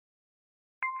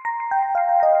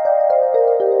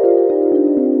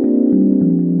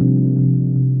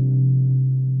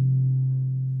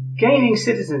Gaining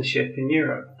citizenship in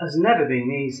Europe has never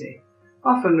been easy,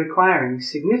 often requiring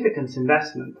significant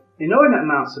investment, inordinate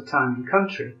amounts of time in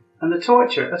country, and the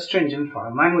torture of stringent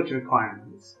foreign language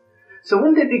requirements. So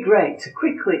wouldn't it be great to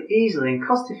quickly, easily and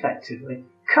cost-effectively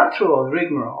cut through all the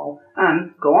rigmarole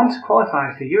and go on to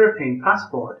qualify for European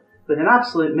passport with an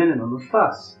absolute minimum of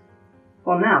fuss?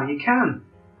 Well, now you can.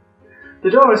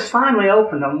 The door has finally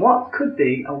opened on what could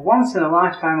be a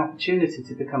once-in-a-lifetime opportunity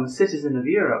to become a citizen of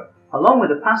Europe, along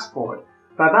with a passport,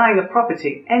 by buying a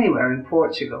property anywhere in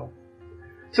Portugal.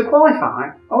 To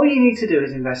qualify, all you need to do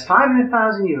is invest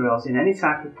 €500,000 in any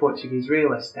type of Portuguese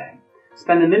real estate,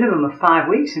 spend a minimum of 5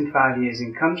 weeks in 5 years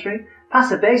in country,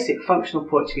 pass a basic functional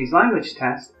Portuguese language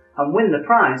test, and win the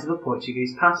prize of a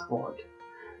Portuguese passport.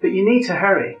 But you need to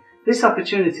hurry. This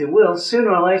opportunity will,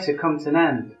 sooner or later, come to an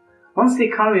end. Once the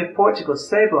economy of Portugal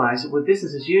stabilises, it will be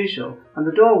business as usual, and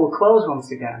the door will close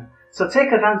once again. So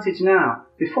take advantage now,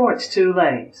 before it's too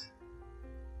late.